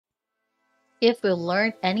If we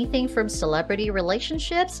learned anything from celebrity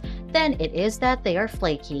relationships, then it is that they are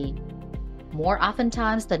flaky. More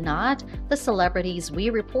oftentimes than not, the celebrities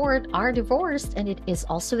we report are divorced, and it is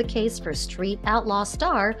also the case for street outlaw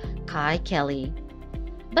star Kye Kelly.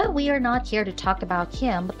 But we are not here to talk about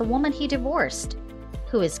him, but the woman he divorced.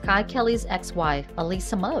 Who is Kye Kelly's ex-wife,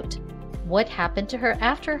 Alisa Mote? What happened to her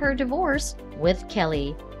after her divorce with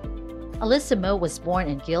Kelly? Alisa Mote was born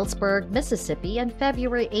in Galesburg, Mississippi on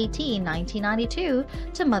February 18, 1992,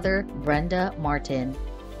 to mother Brenda Martin.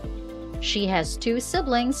 She has two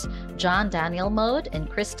siblings, John Daniel Mote and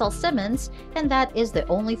Crystal Simmons, and that is the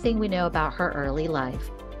only thing we know about her early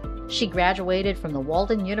life. She graduated from the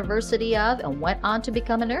Walden University and went on to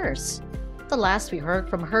become a nurse. The last we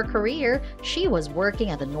heard from her career, she was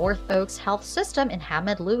working at the North Oaks Health System in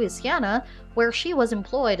Hammond, Louisiana, where she was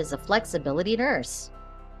employed as a flexibility nurse.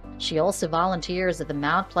 She also volunteers at the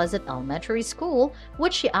Mount Pleasant Elementary School,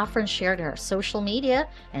 which she often shared on her social media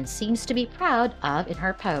and seems to be proud of in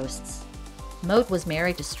her posts. Mote was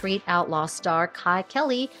married to street outlaw star Kye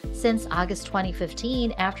Kelly since August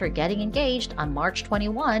 2015 after getting engaged on March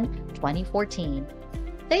 21, 2014.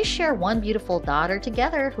 They share one beautiful daughter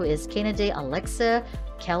together who is Kennedy Alisa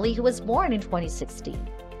Kelly, who was born in 2016.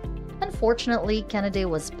 Unfortunately, Kennedy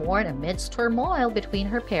was born amidst turmoil between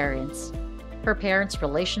her parents. Her parents'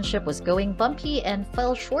 relationship was going bumpy and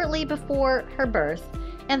fell shortly before her birth,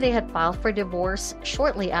 and they had filed for divorce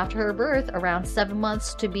shortly after her birth, around 7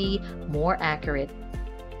 months to be more accurate.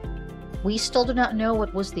 We still do not know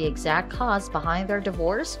what was the exact cause behind their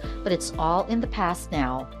divorce, but it's all in the past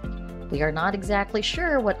now. We are not exactly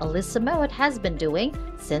sure what Alisa Mote has been doing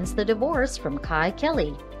since the divorce from Kye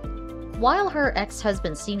Kelly. While her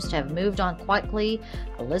ex-husband seems to have moved on quietly,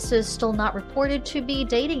 Alisa is still not reported to be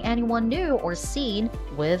dating anyone new or seen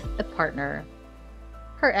with a partner.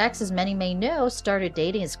 Her ex, as many may know, started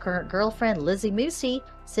dating his current girlfriend Lizzie Moosey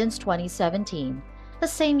since 2017, the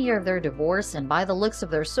same year of their divorce, and by the looks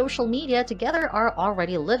of their social media, together are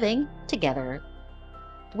already living together.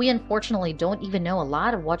 We unfortunately don't even know a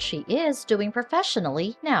lot of what she is doing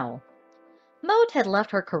professionally now. Mote had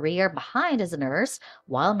left her career behind as a nurse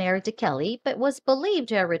while married to Kelly, but was believed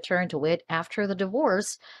to have returned to it after the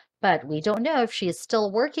divorce, but we don't know if she is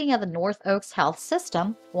still working at the North Oaks Health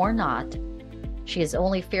System or not. She is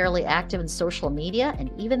only fairly active in social media,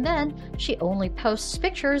 and even then, she only posts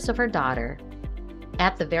pictures of her daughter.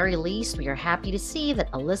 At the very least, we are happy to see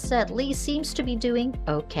that Alisa at least seems to be doing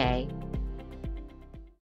okay.